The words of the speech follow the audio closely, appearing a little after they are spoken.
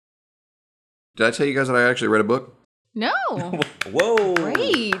Did I tell you guys that I actually read a book? No. Whoa.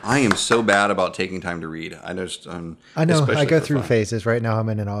 Great. I am so bad about taking time to read. I know. I go through fun. phases. Right now I'm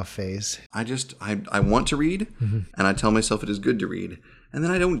in an off phase. I want to read, and I tell myself it is good to read, and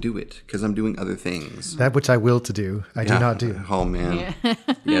then I don't do it because I'm doing other things. That which I will to do, I do not do. Oh, man.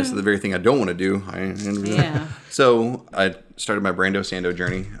 Yeah, so the very thing I don't want to do. Yeah. So I started my Brando Sando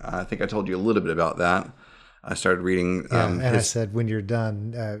journey. I think I told you a little bit about that. I started reading. And I said, when you're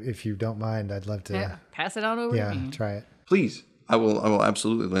done, if you don't mind, I'd love to. Yeah, pass it on over to me. Try it. Please. I will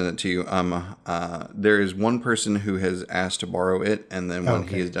absolutely lend it to you. There is one person who has asked to borrow it, and then when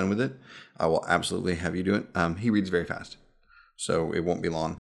he is done with it, I will absolutely have you do it. He reads very fast, so it won't be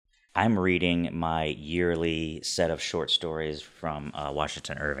long. I'm reading my yearly set of short stories from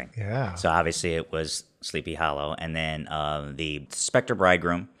Washington Irving. Yeah. So obviously it was Sleepy Hollow, and then the Spectre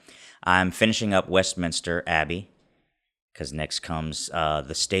Bridegroom. I'm finishing up Westminster Abbey, because next comes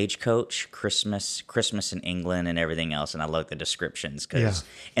the Stagecoach, Christmas in England, and everything else. And I love the descriptions, because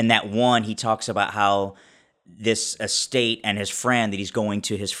in that one, he talks about how this estate and his friend that he's going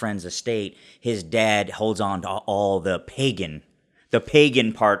to his friend's estate, his dad holds on to all the pagan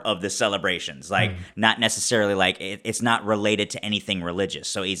part of the celebrations, like not necessarily like it's not related to anything religious.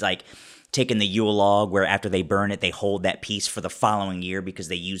 So he's like taking the Yule log, where after they burn it, they hold that piece for the following year because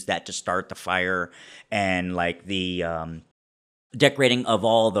they use that to start the fire, and like the decorating of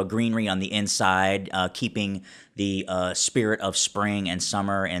all the greenery on the inside, keeping the spirit of spring and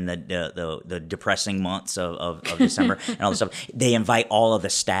summer and the depressing months of December and all this stuff. They invite all of the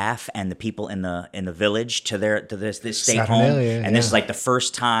staff and the people in the village to this state home, and this is like the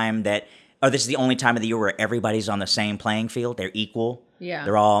first time that. Oh, this is the only time of the year where everybody's on the same playing field. They're equal. Yeah.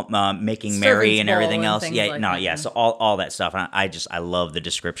 They're all making merry and everything else. Yeah. So all that stuff. And I love the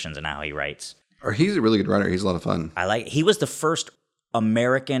descriptions and how he writes. Or he's a really good writer. He's a lot of fun. He was the first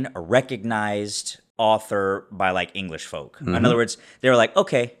American recognized author by like English folk. Mm-hmm. In other words, they were like,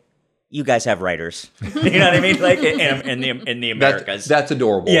 okay, you guys have writers. You know what I mean? Like in the Americas. That's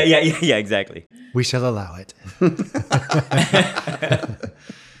adorable. Yeah, exactly. We shall allow it.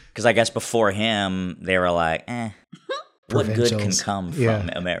 Because I guess before him, they were like, what good can come from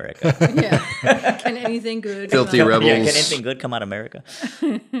America? Yeah. Can anything good Filthy rebels. Yeah, can anything good come out of America?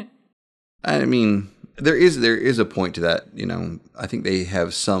 I mean, there is a point to that. You know, I think they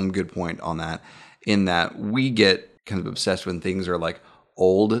have some good point on that, in that we get kind of obsessed when things are like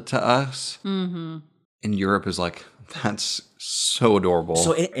old to us. Mm-hmm. And Europe is like, that's so adorable.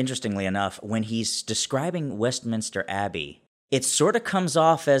 So interestingly enough, when he's describing Westminster Abbey, it sort of comes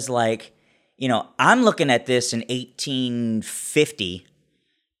off as like, you know, I'm looking at this in 1850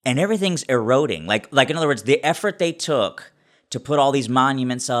 and everything's eroding. Like in other words, the effort they took to put all these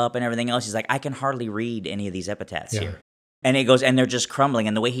monuments up and everything else, he's like, I can hardly read any of these epitaphs here. And it goes, and they're just crumbling,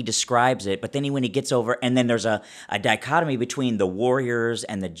 and the way he describes it. But then when he gets over, and then there's a dichotomy between the warriors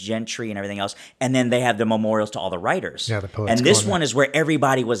and the gentry and everything else, and then they have the memorials to all the writers. Yeah, the poets. And this one is where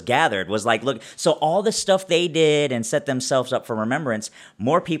everybody was gathered, was like, look, so all the stuff they did and set themselves up for remembrance,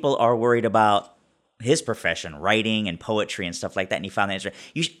 more people are worried about his profession, writing and poetry and stuff like that, and he found that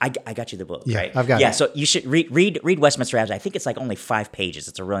interesting. I got you the book, right? I've got it. Yeah, so you should read Westminster Abbey. I think it's like only 5 pages.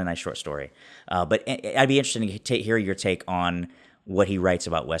 It's a really nice short story. But I'd be interested to hear your take on what he writes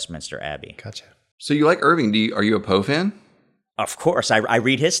about Westminster Abbey. Gotcha. So you like Irving? Are you a Poe fan? Of course, I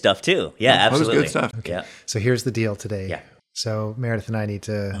read his stuff too. Yeah, absolutely. Poe's good stuff. Okay. Yeah. So here's the deal today. Yeah. So Meredith and I need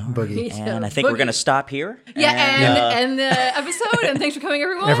to boogie. And I think we're going to stop here. Yeah, and end the episode. And thanks for coming,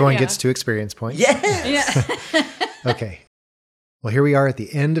 everyone. Everyone gets 2 experience points. Yeah. Okay. Well, here we are at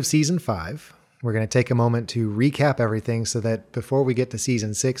the end of season 5. We're going to take a moment to recap everything so that before we get to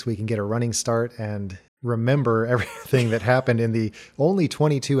season 6, we can get a running start and remember everything that happened in the only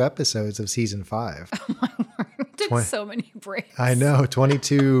 22 episodes of season 5. Oh my word. We took so many breaks. I know.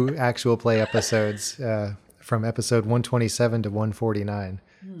 22 actual play episodes from episode 127 to 149.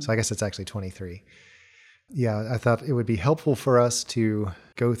 So I guess it's actually 23. Yeah, I thought it would be helpful for us to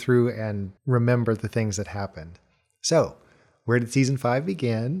go through and remember the things that happened. So, where did season 5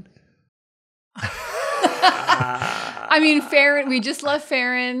 begin? I mean, Farron. We just left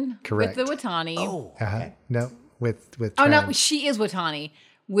Farron Correct. with the Watani. Oh, okay. No, with Oh, no, she is Watani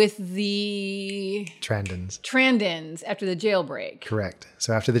with the Trandans after the jailbreak. Correct.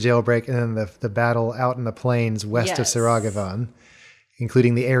 So after the jailbreak and then the battle out in the plains west of Saragovan,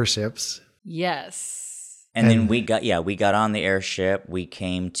 including the airships. Yes. And then we got on the airship. We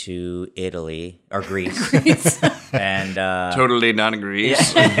came to Italy or Greece. And Totally not in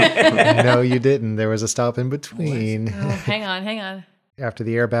Greece. No, you didn't. There was a stop in between. Oh, hang on. After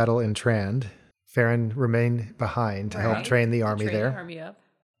the air battle in Trand, Farron remained behind to help train the army there. Army up.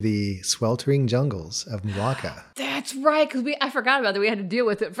 the sweltering jungles of Mwaka. That's right, because I forgot about that. We had to deal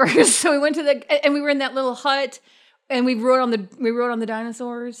with it first. So we went to and we were in that little hut, and we rode on the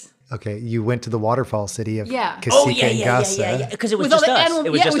dinosaurs. Okay, you went to the waterfall city of Yeah. Kasika and Gasa. Because it was With all just the us. animal, It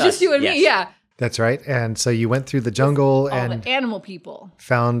was yeah, just it was us. just you and Yes. me. Yeah, That's right. And so you went through the jungle all and the animal people.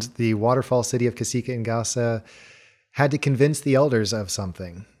 found the waterfall city of Kasika and Gasa, had to convince the elders of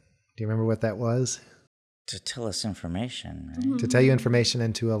something. Do you remember what that was? To tell us information. Right? To tell you information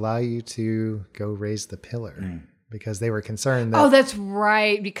and to allow you to go raise the pillar because they were concerned that Oh, that's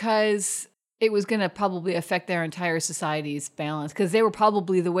right, because it was going to probably affect their entire society's balance, because they were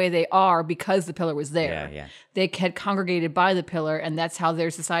probably the way they are because the pillar was there. Yeah. They had congregated by the pillar, and that's how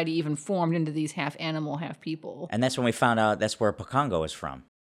their society even formed into these half animal, half people. And that's when we found out that's where Pakongo is from.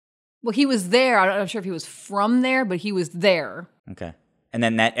 Well, he was there. I'm not sure if he was from there, but he was there. Okay. And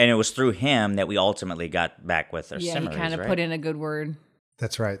then it was through him that we ultimately got back with our Yeah, Cimmerians, he kind of right? put in a good word.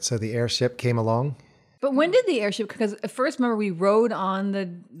 That's right. So the airship came along. But when did the airship? Because at first, remember, we rode on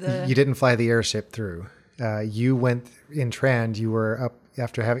the You didn't fly the airship through. You went in Trand. You were up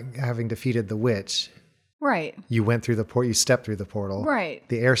after having defeated the witch. right, You went through the port. You stepped through the portal. right,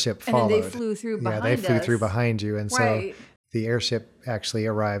 The airship and then followed. they flew through behind Yeah, they flew us. through behind you, and Right. so the airship actually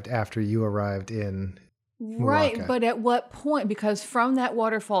arrived after you arrived in. Right, Mwaka. but at what point? Because from that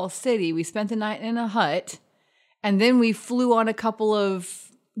waterfall city, we spent the night in a hut, and then we flew on a couple of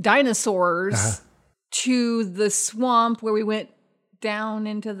dinosaurs to the swamp where we went down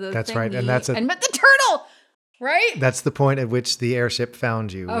into the. That's right, and thingy that's met the turtle. Right. That's the point at which the airship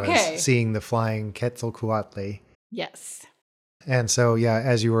found you. Okay. Was seeing the flying Quetzalcoatl. Yes. And so, yeah,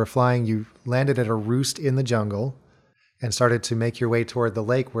 as you were flying, you landed at a roost in the jungle and started to make your way toward the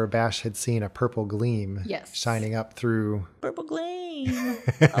lake where Bash had seen a purple gleam Yes. shining up through. Purple gleam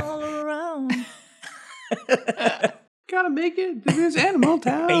all around. Gotta make it to this animal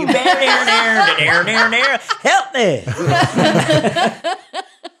town. Hey, there. Help me.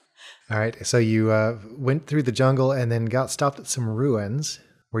 All right, so you went through the jungle and then got stopped at some ruins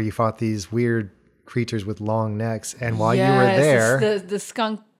where you fought these weird creatures with long necks. And while you were there, the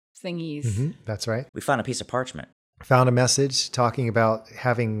skunk thingies. Mhm, that's right, We found a piece of parchment found a message talking about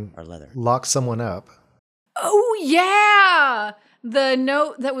having or leather. locked someone up. Oh yeah, the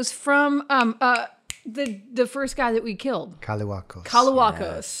note that was from the first guy that we killed. Kaliwakos.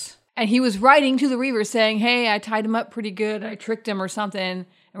 Kalawakos. And he was writing to the Reaver saying, hey, I tied him up pretty good. I tricked him or something.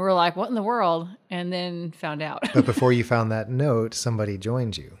 And we're like, what in the world? And then found out. But before you found that note, somebody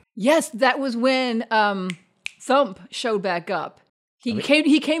joined you. Yes, that was when Thump showed back up. He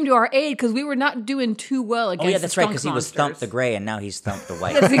came to our aid because we were not doing too well against Oh, yeah, that's right, because because he was Thump the Gray, and now he's Thump the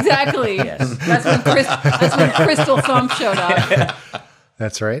White. That's exactly. Yes. That's when Crystal Thump showed up.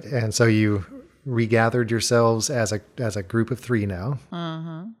 That's right. And so you regathered yourselves as a group of three now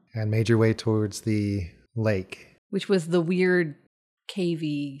and made your way towards the lake. Which was the weird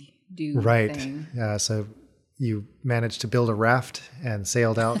cavey dude Right. thing. So you managed to build a raft and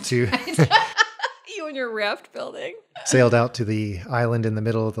sailed out to You and your raft building. the island in the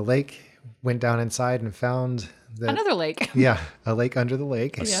middle of the lake, went down inside and found Another lake. yeah, a lake under the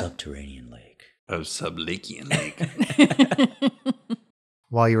lake. A subterranean lake. A sublakean lake.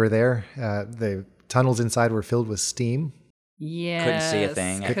 While you were there, the tunnels inside were filled with steam, Yes. Couldn't see a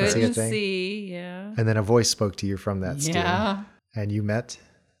thing. Couldn't see a Couldn't thing. see, yeah. and then a voice spoke to you from that steam. Yeah. And you met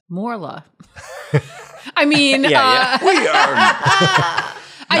Morla. I mean, Yeah, We are.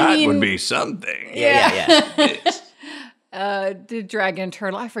 I that mean, would be something. Yeah. the dragon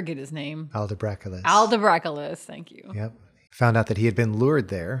turtle. I forget his name. Aldebraculus. Aldebraculus. Thank you. Yep. Found out that he had been lured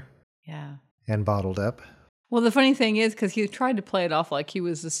there Yeah. and bottled up. Well, the funny thing is, because he tried to play it off like he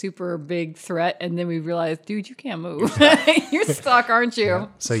was a super big threat, and then we realized, dude, you can't move. You're stuck, aren't you?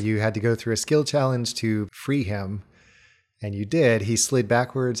 So you had to go through a skill challenge to free him. And you did. He slid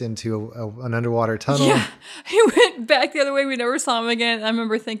backwards into an underwater tunnel. Yeah. He went back the other way. We never saw him again. I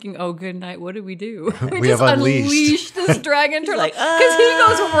remember thinking, oh, good night. What did we do? We just have unleashed. this dragon turtle. like, Because he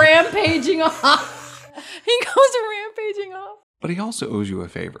goes rampaging off. He goes rampaging off. But he also owes you a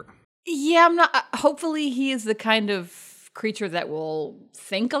favor. Yeah, I'm not. Hopefully, he is the kind of creature that will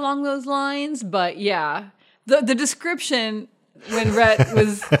think along those lines. But yeah, the description when Rhett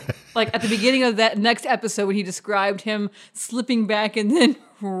was like at the beginning of that next episode when he described him slipping back and then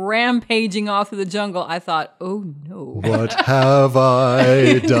rampaging off through the jungle, I thought, oh no. What have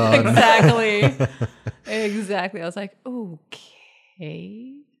I done? Exactly. I was like,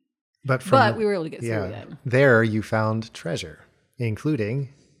 okay. But we were able to get through that. There you found treasure, including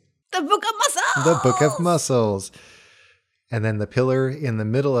The Book of Muscles! the Book of Muscles. And then the pillar in the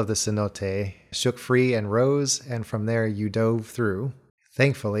middle of the cenote shook free and rose, and from there you dove through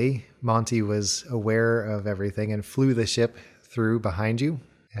Thankfully, Monty was aware of everything and flew the ship through behind you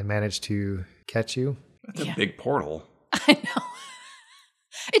and managed to catch you. That's a big portal. I know.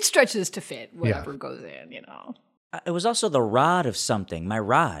 It stretches to fit whatever goes in, you know. It was also the rod of something. My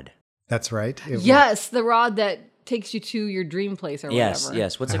rod. That's right. Yes, the rod that takes you to your dream place or Yes, whatever.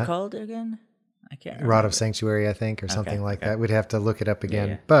 yes. What's it called again? I can't remember. Rod of Sanctuary, I think, or something like that. We'd have to look it up again.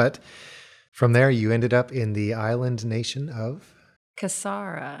 yeah. But from there, you ended up in the island nation of...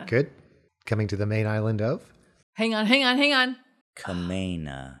 Kasara. Good. Coming to the main island of... Hang on.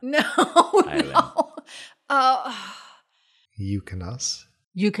 Kamena. No, Island. no. Yukonos.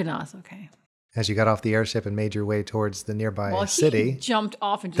 Yukonos, okay. As you got off the airship and made your way towards the nearby Well, city... he jumped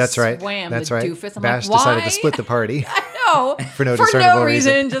off and just That's right. swam, That's the right. doofus. I'm Bash like, why? decided to split the party. No, For no discernible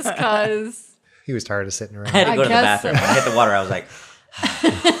reason. just because. He was tired of sitting I had around. to go to the guess bathroom. so. When I hit the water, I was like,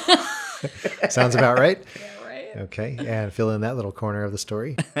 Sounds about right. Yeah, right? Okay, and fill in that little corner of the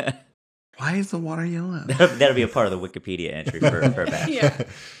story. Why is the water yellow? that'll be a part of the Wikipedia entry for Bash.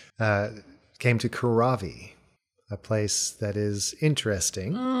 Yeah. Came to Kuravi, a place that is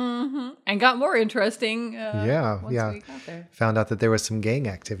interesting. And got more interesting Yeah. once we got there. Found out that there was some gang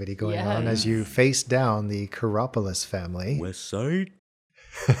activity going on as you faced down the Karopolis family. West Side?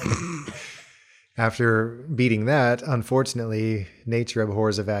 After beating that, unfortunately, nature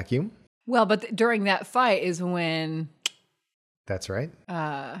abhors a vacuum. Well, but during that fight is when That's right.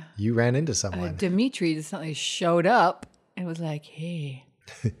 You ran into someone. Dimitri just suddenly showed up and was like, hey,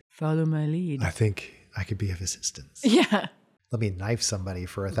 follow my lead. I think I could be of assistance. Yeah. Let me knife somebody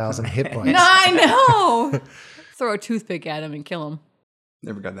for 1,000 hit points. No, I know. Throw a toothpick at him and kill him.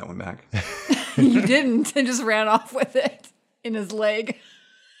 Never got that one back. You didn't and just ran off with it in his leg.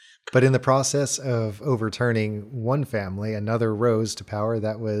 But in the process of overturning one family, another rose to power.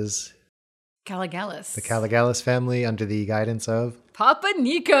 That was Caligalis. the Caligalis family under the guidance of Papa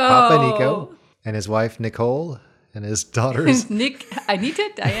Nico. Papa Nico and his wife Nicole and his daughters. Nick, Anita,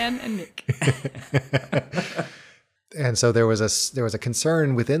 Diane, and Nick. And so there was a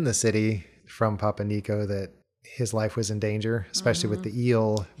concern within the city from Papa Nico that his life was in danger, especially with the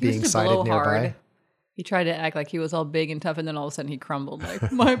eel He was being just a sighted nearby. blowhard. He tried to act like he was all big and tough, and then all of a sudden he crumbled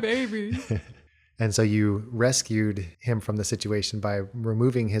like, my baby. And so you rescued him from the situation by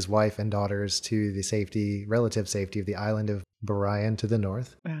removing his wife and daughters to the relative safety of the island of Barayan to the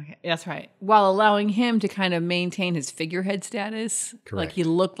north. Okay, that's right. While allowing him to kind of maintain his figurehead status. Correct. Like he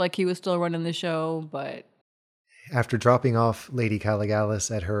looked like he was still running the show, but After dropping off Lady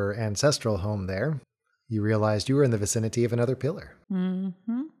Caligalis at her ancestral home there, you realized you were in the vicinity of another pillar.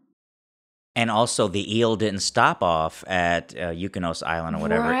 mm-hmm. And also, the eel didn't stop off at Yukonos Island or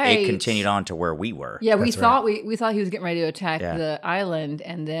whatever. Right. It continued on to where we were. Yeah, we That's thought we thought he was getting ready to attack Yeah. the island,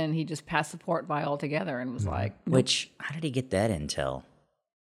 and then he just passed the port by altogether and was like, Which, how did he get that intel?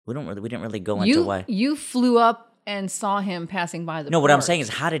 We didn't really go into why. You flew up and saw him passing by the No, port. what I'm saying is,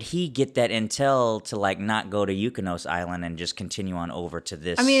 how did he get that intel to like not go to Yukonos Island and just continue on over to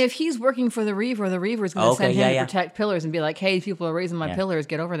this? I mean, if he's working for the Reaver is going to Okay, send him yeah, to yeah. protect pillars and be like, hey, people are raising my pillars,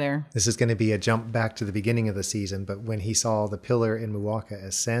 get over there. This is going to be a jump back to the beginning of the season, but when he saw the pillar in Muwaka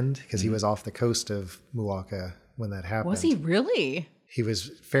ascend, because he was off the coast of Muwaka when that happened. Was he really? He was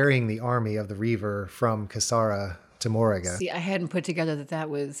ferrying the army of the Reaver from Kasara to Moraga. See, I hadn't put together that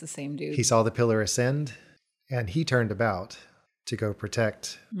was the same dude. He saw the pillar ascend, and he turned about to go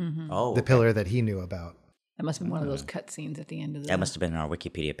protect oh, the pillar that he knew about. That must have been one of those cutscenes at the end of the... that must have been on our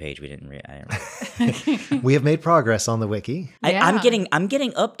Wikipedia page. We didn't read. I didn't read. We have made progress on the wiki. Yeah. I'm getting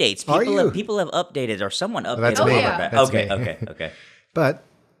updates. Are you? People have updated, or someone updated. That's me. over Yeah. back. That's Okay, me. okay. But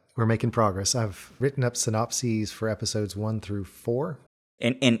we're making progress. I've written up synopses for episodes 1 through 4.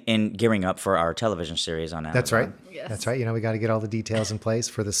 In gearing up for our television series on Amazon. That's right. Yes. That's right. You know, we got to get all the details in place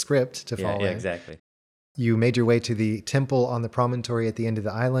for the script to Yeah, fall yeah, in. exactly. You made your way to the temple on the promontory at the end of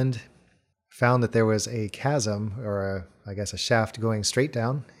the island, found that there was a chasm, or a shaft going straight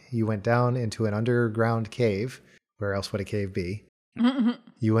down. You went down into an underground cave. Where else would a cave be?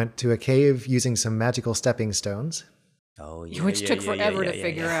 You went to a cave using some magical stepping stones. Oh, yeah. Which took forever to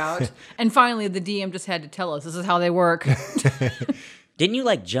figure out. And finally, the DM just had to tell us, this is how they work. Didn't you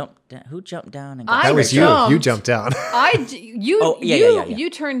like jump down? Who jumped down and I got That was jumped. you. You jumped down. You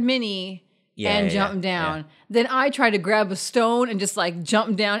turned Minnie Yeah, and yeah, jumped yeah, down. Then I tried to grab a stone and just like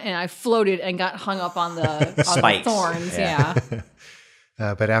jumped down, and I floated and got hung up on the Spikes. thorns. Yeah.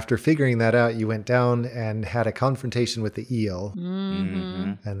 Yeah. But after figuring that out, you went down and had a confrontation with the eel.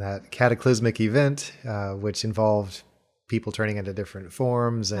 Mm-hmm. And that cataclysmic event, which involved people turning into different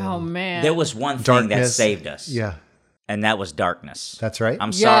forms. And Oh man. There was one thing that darkness. saved us. Yeah, And that was darkness. that's right.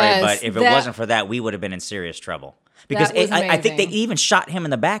 I'm sorry, Yes, but if it that- wasn't for that, we would have been in serious trouble. Because That was I think they amazing. even shot him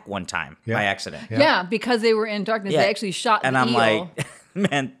in the back one time by accident. Yeah. Because they were in darkness, Yeah. they actually shot And the I'm eel. like,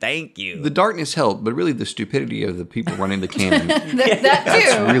 man, thank you. The darkness helped, but really the stupidity of the people running the cannon. that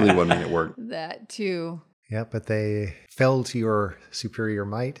That's too. really what made it work. That too. Yeah, but they fell to your superior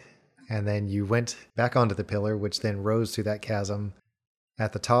might, and then you went back onto the pillar, which then rose through that chasm.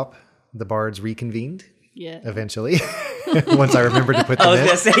 At the top, the bards reconvened Yeah. eventually. Once I remembered to put them I was in.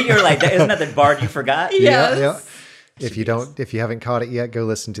 gonna say you were like, isn't that the bard you forgot? Yes. Yeah. If you haven't caught it yet, go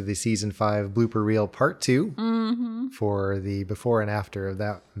listen to the season 5 blooper reel part 2 for the before and after of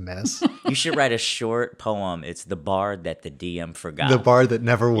that mess. You should write a short poem. It's the bard that the DM forgot. The bard that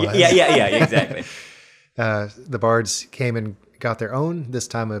never was. Yeah, exactly. The bards came and got their own. This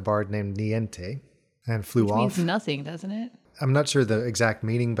time, a bard named Niente, and flew Which off. means nothing, doesn't it? I'm not sure the exact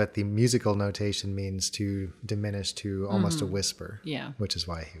meaning, but the musical notation means to diminish to almost a whisper. Yeah. Which is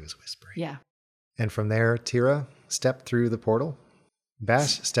why he was whispering. Yeah. And from there, Tira stepped through the portal.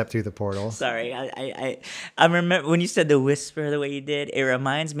 Bash stepped through the portal. Sorry, I remember when you said the whisper the way you did. It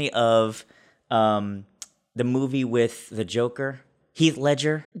reminds me of the movie with the Joker, Heath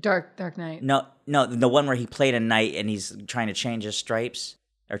Ledger. Dark Knight. No, the one where he played a knight and he's trying to change his stripes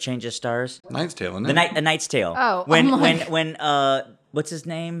or change his stars. Knight's Tale, isn't The it? Knight's Tale. Oh, when I'm like- when what's his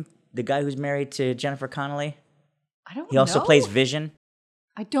name? The guy who's married to Jennifer Connelly. I don't know. He also plays Vision.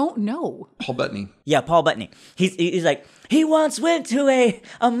 I don't know. Paul Bettany. Yeah, Paul Bettany. He's like, he once went to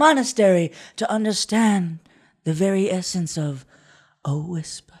a monastery to understand the very essence of a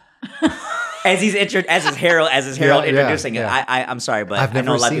whisper. as his herald introducing it. I'm sorry, but I've I know a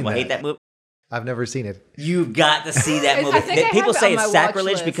never lot of seen people that. hate that movie. I've never seen it. You've got to see that I movie. think I have People it say on my it's watch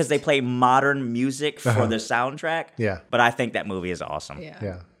sacrilege list. because they play modern music for the soundtrack. Yeah. But I think that movie is awesome.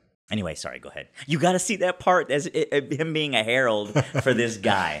 Yeah. Anyway, sorry, go ahead. You got to see that part as him being a herald for this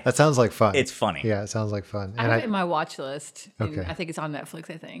guy. That sounds like fun. It's funny. Yeah, it sounds like fun. I have it in my watch list. And Okay. I think it's on Netflix,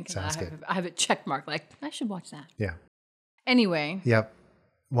 I think. And Sounds good. I have it checkmarked, like, I should watch that. Yeah. Anyway. Yep.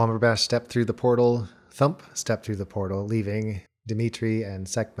 Womberbash stepped through the portal. Thump stepped through the portal, leaving Dimitri and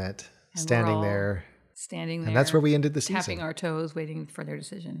Sekhmet we're standing all there. Standing there. And that's where we ended the tapping season. our toes, waiting for their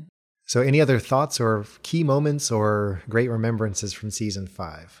decision. So any other thoughts or key moments or great remembrances from season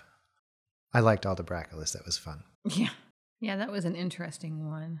 5? I liked Aldebracculus. That was fun. Yeah. Yeah, that was an interesting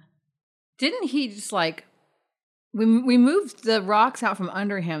one. Didn't he just like we moved the rocks out from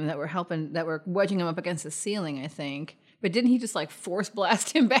under him that were wedging him up against the ceiling, I think. But didn't he just like force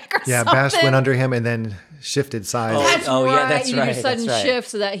blast him back or Yeah, something? Bash went under him and then shifted sides. That's Oh, right. yeah, that's You do right, sudden that's right. shift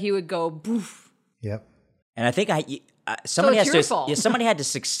so that he would go boof. Yep. And I think somebody it's has your to fault. somebody had to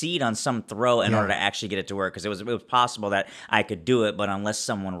succeed on some throw in Yeah. order to actually get it to work because it was possible that I could do it, but unless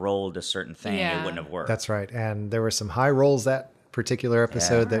someone rolled a certain thing, Yeah. it wouldn't have worked. That's right. And there were some high rolls that particular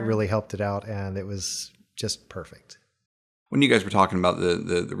episode that really helped it out, and it was just perfect. When you guys were talking about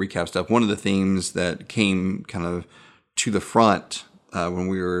the recap stuff, one of the themes that came kind of to the front when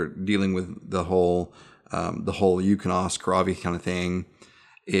we were dealing with the whole Yukonos Karavi kind of thing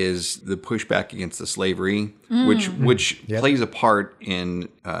is the pushback against the slavery, which plays a part in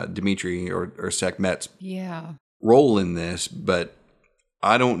Dimitri or Sekhmet's Yeah. role in this, but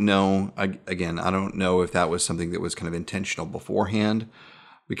I don't know. I don't know if that was something that was kind of intentional beforehand,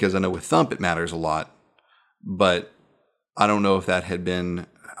 because I know with Thump it matters a lot, but I don't know if that had been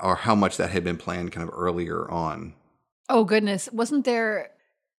or how much that had been planned kind of earlier on. Oh goodness. Wasn't that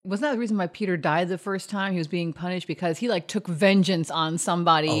the reason why Peter died the first time? He was being punished because he like took vengeance on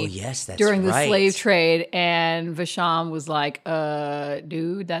somebody Oh, yes, that's during the right. slave trade, and Vasham was like,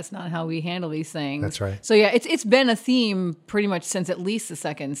 dude, that's not how we handle these things. That's right. So yeah, it's been a theme pretty much since at least the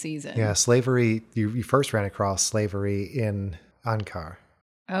second season. Yeah, slavery, you first ran across slavery in Ankar,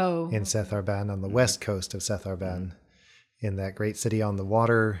 Oh. in Setharban, on the west coast of Setharban, in that great city on the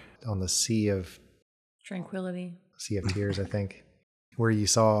water, on the Sea of Tranquility. Tears, I think, where you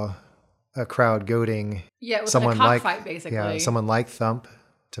saw a crowd goading Yeah, it was someone like a like cockfight, basically. Yeah, someone like Thump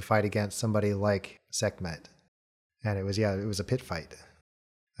to fight against somebody like Sekhmet, and it was a pit fight.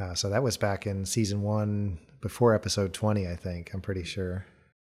 So that was back in season 1, before episode 20, I think. I'm pretty sure.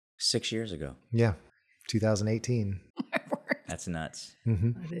 6 years ago. Yeah, 2018. That's nuts.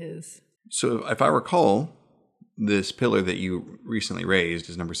 It is. So if I recall, this pillar that you recently raised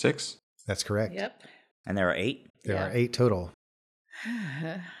is number 6. That's correct. Yep. And there are 8. There Yeah. are 8 total.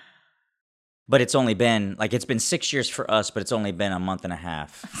 But it's been 6 years for us, but it's only been a month and a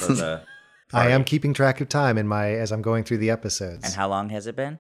half for the I party. am keeping track of time as I'm going through the episodes. And how long has it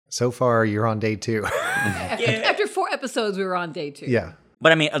been? So far, you're on day 2. After 4 episodes, we were on day 2. Yeah.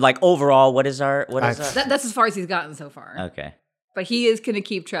 But I mean, like overall, what is our That's as far as he's gotten so far. Okay. But he is going to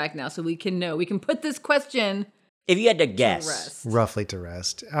keep track now, so we can know. We can put this question If you had to guess. Rest. Roughly to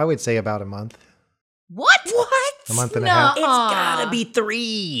rest. I would say about a month. What? A month and a half. It's gotta be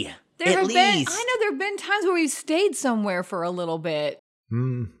 3. There at have least. been. I know there have been times where we've stayed somewhere for a little bit. I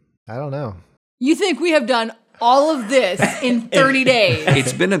don't know. You think we have done all of this in 30 days?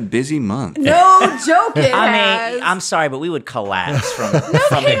 It's been a busy month. No joke. It I has. mean, I'm sorry, but we would collapse from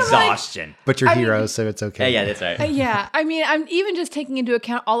kidding, exhaustion. But you're heroes, so it's okay. Yeah, that's right. Yeah, I mean, I'm even just taking into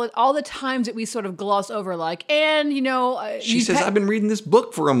account all the times that we sort of gloss over, like, and She says, I've been reading this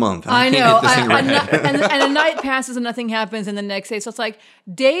book for a month. I can't know, get this thing right. and a night passes and nothing happens, and the next day, so it's like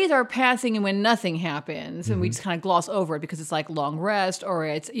days are passing, and when nothing happens, and we just kind of gloss over it because it's like long rest, or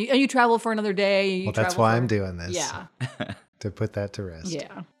it's you travel for another day. Well, that's why I'm doing this. Yeah, To put that to rest.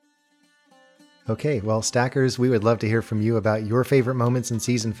 yeah. Okay, well, Stackers, we would love to hear from you about your favorite moments in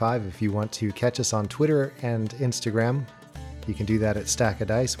Season 5. If you want to catch us on Twitter and Instagram, you can do that at Stack of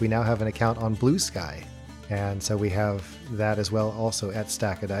Dice. We now have an account on Blue Sky, and so we have that as well, also at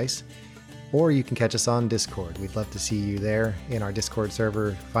Stack of Dice. Or you can catch us on Discord. We'd love to see you there in our Discord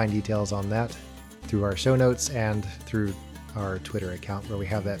server. Find details on that through our show notes and through our Twitter account where we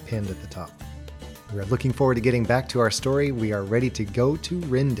have that pinned at the top. We are looking forward to getting back to our story. We are ready to go to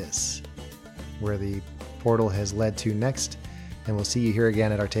Rindis, where the portal has led to next, and we'll see you here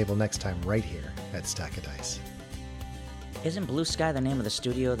again at our table next time right here at Stack of Dice. Isn't Blue Sky the name of the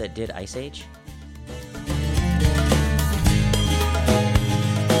studio that did Ice Age?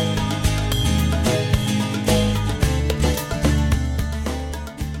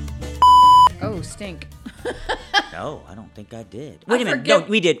 Oh, stink. No, I don't think I did. Wait a minute. forget- No,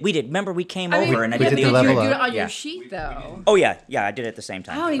 we did. We did. Remember, we came over and I we did did the the level you do it up. on Yeah. your sheet, though. Oh, yeah. Yeah, I did it at the same I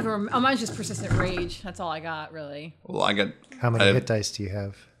time. don't even remember. Oh, mine's just persistent rage. That's all I got, really. Well, I got. How many I- hit dice do you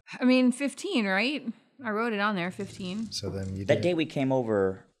have? I mean, 15, right? I wrote it on there, 15. So then you That did. day we came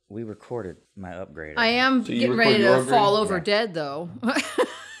over, we recorded my upgrade. I am you getting record ready your to upgrade? fall over dead, though.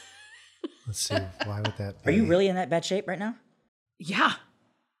 Let's see. Why would that be? Are you really in that bad shape right now? Yeah.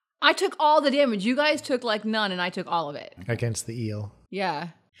 I took all the damage. You guys took like none, and I took all of it. Against the eel. Yeah.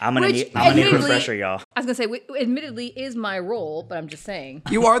 I'm gonna Which, need a admittedly- refresher, y'all. I was going to say, admittedly, is my role, but I'm just saying.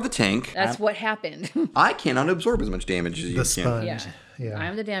 You are the tank. That's what happened. I cannot absorb as much damage as you The can. sponge. Yeah. Yeah.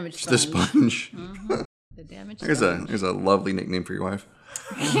 I'm the damage The sponge. sponge. The damage There's sponge. a lovely nickname for your wife.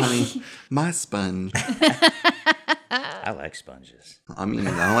 Honey, my sponge. I like sponges. I mean,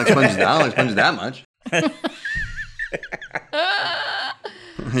 I don't like sponges. I don't like sponges that much.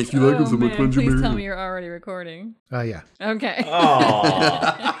 If you like them so much, Man, why don't you please marry tell me? me you're already recording. Yeah. Okay.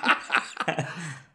 Oh.